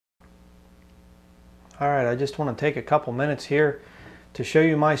Alright, I just want to take a couple minutes here to show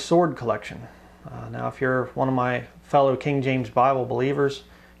you my sword collection. Now if you're one of my fellow King James Bible believers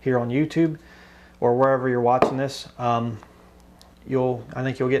here on YouTube or wherever you're watching this, I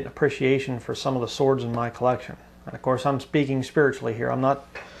think you'll get an appreciation for some of the swords in my collection. And of course I'm speaking spiritually here. I'm not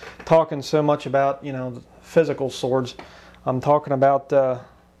talking so much about, the physical swords. I'm talking about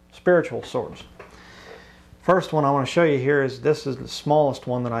spiritual swords. First one I want to show you here is this is the smallest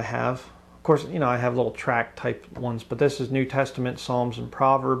one that I have. Of course, I have little tract type ones, but this is New Testament, Psalms and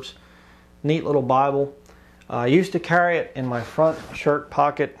Proverbs. Neat little Bible. I used to carry it in my front shirt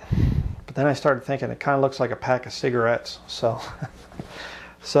pocket, but then I started thinking it kind of looks like a pack of cigarettes. So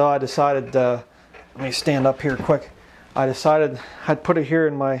I decided, let me stand up here quick. I decided I'd put it here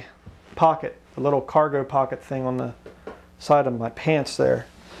in my pocket, the little cargo pocket thing on the side of my pants there.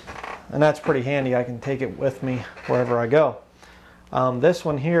 And that's pretty handy. I can take it with me wherever I go. This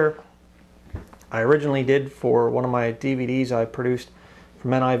one here, I originally did for one of my DVDs I produced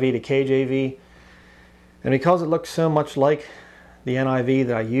from NIV to KJV. And because it looks so much like the NIV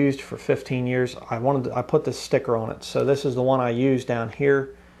that I used for 15 years, I put this sticker on it. So this is the one I use down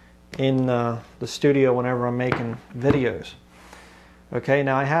here in the studio whenever I'm making videos. Okay,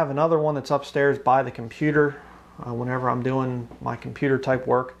 now I have another one that's upstairs by the computer. Whenever I'm doing my computer type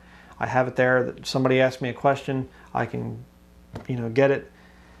work, I have it there. That somebody asks me a question, I can get it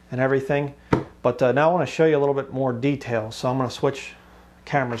and everything. But now I want to show you a little bit more detail, so I'm going to switch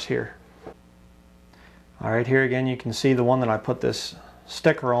cameras here. Alright, here again you can see the one that I put this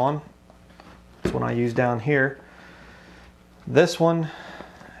sticker on. It's one I use down here. This one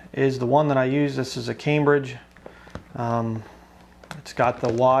is the one that I use. This is a Cambridge. It's got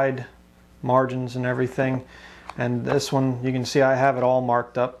the wide margins and everything. And this one, you can see I have it all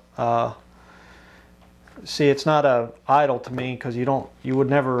marked up. See, it's not an idol to me because you would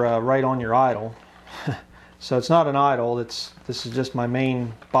never write on your idol. So it's not an idol. This is just my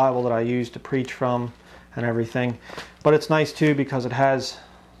main Bible that I use to preach from and everything. But it's nice too because it has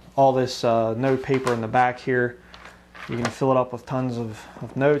all this note paper in the back here. You can fill it up with tons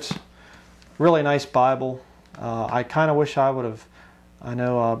of notes. Really nice Bible. I kind of wish I would have. I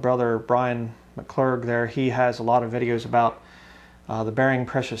know Brother Brian McClurg there, he has a lot of videos about the Bearing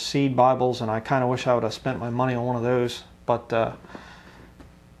Precious Seed Bibles, and I kind of wish I would have spent my money on one of those. But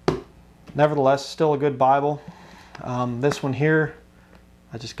nevertheless, still a good Bible. This one here,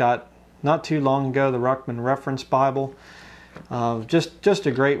 I just got not too long ago, the Ruckman Reference Bible. Just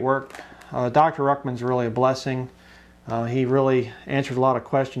a great work. Dr. Ruckman's really a blessing. He really answers a lot of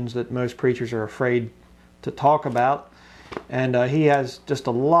questions that most preachers are afraid to talk about. And he has just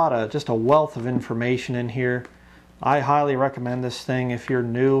a wealth of information in here. I highly recommend this thing if you're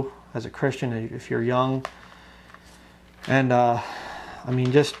new as a Christian, if you're young. And I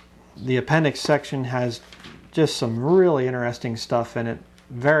mean, just the appendix section has just some really interesting stuff in it.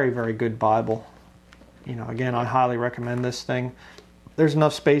 Very, very good Bible. Again, I highly recommend this thing. There's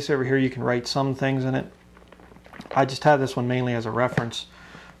enough space over here you can write some things in it. I just have this one mainly as a reference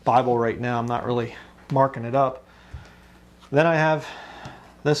Bible right now. I'm not really marking it up. Then I have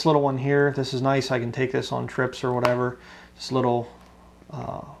this little one here. This is nice. I can take this on trips or whatever. This little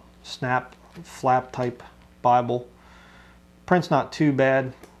snap flap type Bible. Print's not too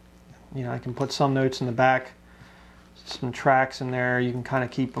bad. I can put some notes in the back, some tracts in there. You can kind of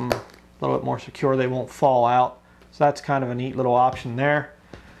keep them a little bit more secure. They won't fall out. So that's kind of a neat little option there.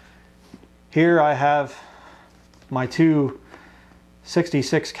 Here I have my two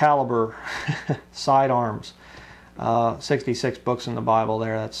 66 caliber sidearms. 66 books in the Bible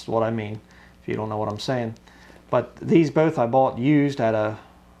there, that's what I mean, if you don't know what I'm saying. But these both I bought used at a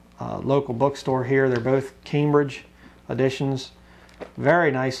local bookstore here. They're both Cambridge editions.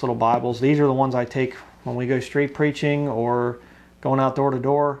 Very nice little Bibles. These are the ones I take when we go street preaching or going out door to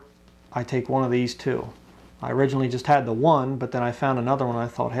door. I take one of these too. I originally just had the one, but then I found another one. I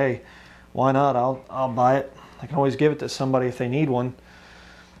thought, hey, why not? I'll buy it. I can always give it to somebody if they need one.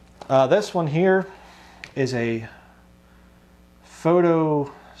 This one here is a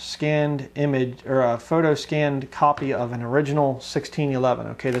photo scanned image, or a photo scanned copy of an original 1611.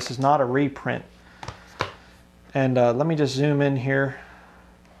 Okay, this is not a reprint. And let me just zoom in here.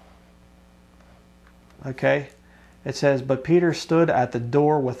 Okay, it says, "But Peter stood at the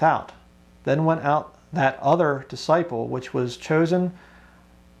door without. Then went out that other disciple, which was chosen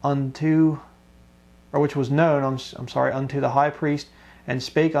unto, or which was known, I'm sorry, unto the high priest, and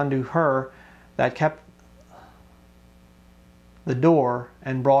spake unto her that kept the door,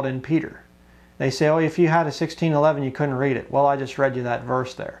 and brought in Peter." They say, oh, if you had a 1611 you couldn't read it. Well, I just read you that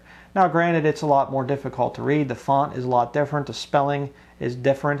verse there. Now granted, it's a lot more difficult to read. The font is a lot different. The spelling is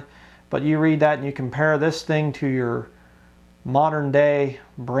different. But you read that and you compare this thing to your modern day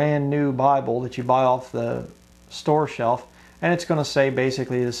brand new Bible that you buy off the store shelf, and it's going to say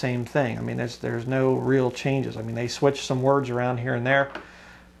basically the same thing. I mean, there's no real changes. I mean, they switch some words around here and there,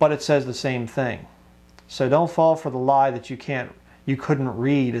 but it says the same thing. So don't fall for the lie that you couldn't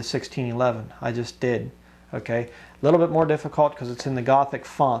read a 1611. I just did. Okay, a little bit more difficult because it's in the Gothic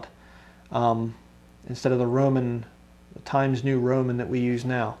font instead of the Times New Roman that we use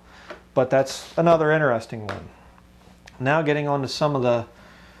now. But that's another interesting one. Now getting on to some of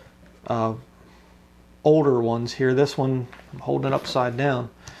the older ones here. This one, I'm holding it upside down.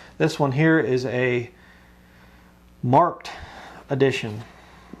 This one here is a marked edition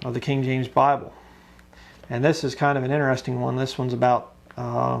of the King James Bible. And this is kind of an interesting one. This one's about,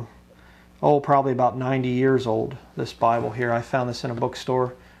 probably about 90 years old, this Bible here. I found this in a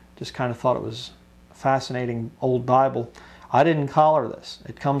bookstore. Just kind of thought it was a fascinating old Bible. I didn't collar this.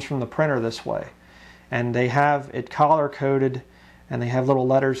 It comes from the printer this way. And they have it color coded, and they have little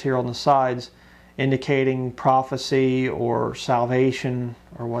letters here on the sides indicating prophecy or salvation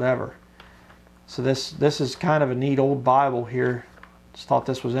or whatever. So this is kind of a neat old Bible here. Just thought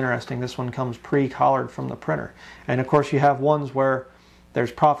this was interesting. This one comes pre-collared from the printer. And of course you have ones where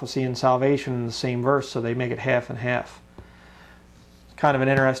there's prophecy and salvation in the same verse, so they make it half and half. It's kind of an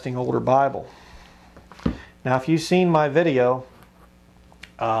interesting older Bible. Now if you've seen my video,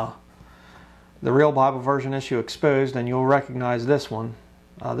 the Real Bible Version Issue Exposed, and you'll recognize this one.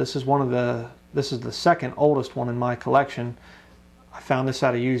 This is the second oldest one in my collection. I found this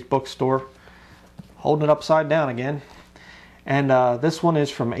at a used bookstore. Holding it upside down again. And this one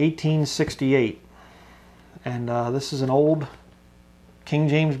is from 1868. And this is an old King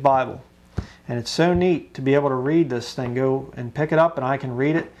James Bible. And it's so neat to be able to read this thing. Go and pick it up and I can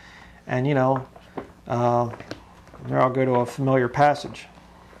read it. And you know, there I'll go to a familiar passage.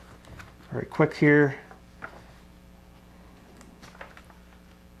 Very quick here.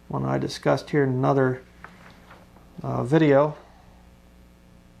 One I discussed here in another video.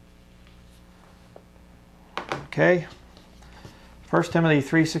 Okay. 1 Timothy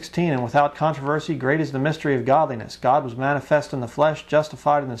 3:16, and without controversy, great is the mystery of godliness. God was manifest in the flesh,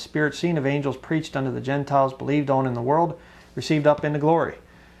 justified in the spirit, seen of angels, preached unto the Gentiles, believed on in the world, received up into glory.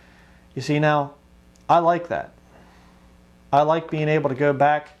 You see, now, I like that. I like being able to go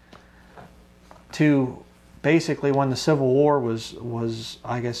back to basically when the Civil War was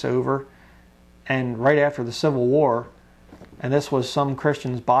I guess over, and right after the Civil War, and this was some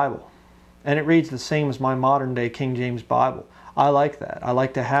Christian's Bible, and it reads the same as my modern day King James Bible. I like that. I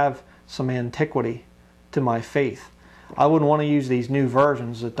like to have some antiquity to my faith. I wouldn't want to use these new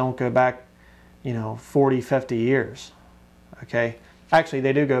versions that don't go back, 40, 50 years. Okay? Actually,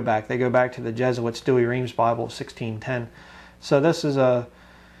 they do go back. They go back to the Jesuit Stewie Reams Bible of 1610. So this is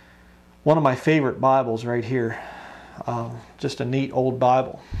one of my favorite Bibles right here. Just a neat old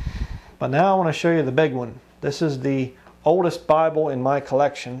Bible. But now I want to show you the big one. This is the oldest Bible in my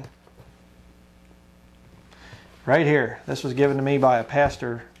collection. Right here. This was given to me by a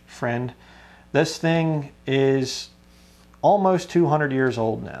pastor friend. This thing is almost 200 years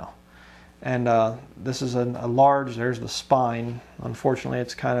old now. And this is a large, there's the spine. Unfortunately,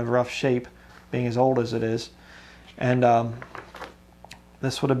 it's kind of rough shape, being as old as it is. And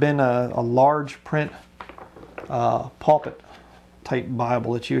this would have been a large print pulpit type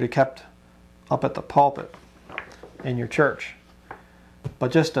Bible that you'd have kept up at the pulpit in your church.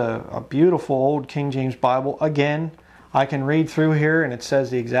 But just a beautiful old King James Bible. Again, I can read through here and it says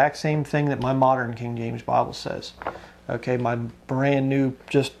the exact same thing that my modern King James Bible says. Okay, my brand new,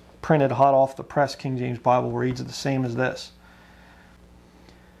 just printed hot off the press King James Bible reads the same as this.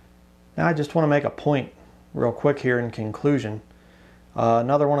 Now I just want to make a point real quick here in conclusion.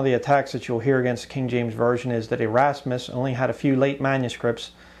 Another one of the attacks that you'll hear against the King James Version is that Erasmus only had a few late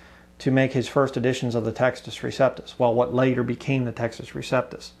manuscripts to make his first editions of the Textus Receptus. Well, what later became the Textus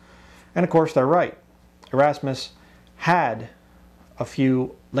Receptus. And of course they're right. Erasmus had a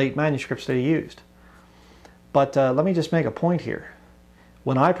few late manuscripts that he used. But let me just make a point here.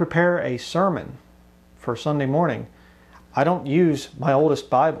 When I prepare a sermon for Sunday morning, I don't use my oldest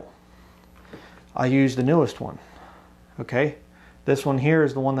Bible. I use the newest one. Okay? This one here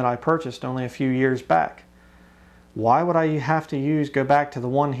is the one that I purchased only a few years back. Why would I have to go back to the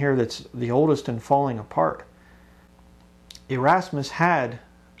one here that's the oldest and falling apart? Erasmus had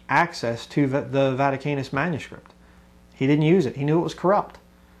access to the Vaticanus manuscript. He didn't use it. He knew it was corrupt.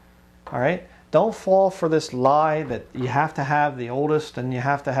 All right? Don't fall for this lie that you have to have the oldest and you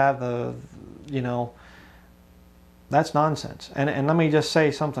have to have the, that's nonsense. And let me just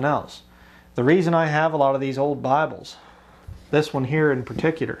say something else. The reason I have a lot of these old Bibles, this one here in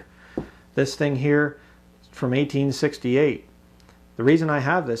particular, This thing here from 1868. The reason I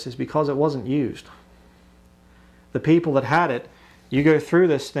have this is because it wasn't used. The people that had it, you go through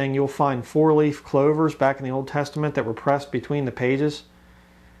this thing, you'll find 4-leaf clovers back in the Old Testament that were pressed between the pages.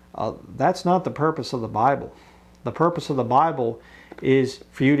 That's not the purpose of the Bible. The purpose of the Bible is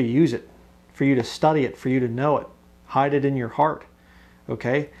for you to use it, for you to study it, for you to know it. Hide it in your heart.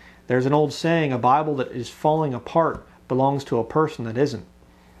 Okay? There's an old saying, a Bible that is falling apart belongs to a person that isn't.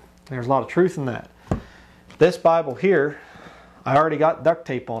 There's a lot of truth in that. This Bible here, I already got duct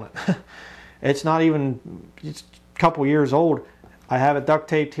tape on it. It's not even, it's a couple years old. I have it duct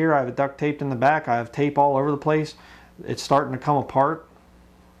taped here, I have it duct taped in the back, I have tape all over the place. It's starting to come apart.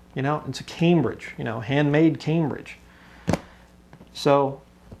 You know, it's a Cambridge, you know, handmade Cambridge. So,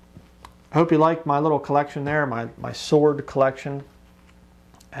 I hope you liked my little collection there, my sword collection.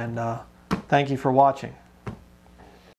 And thank you for watching.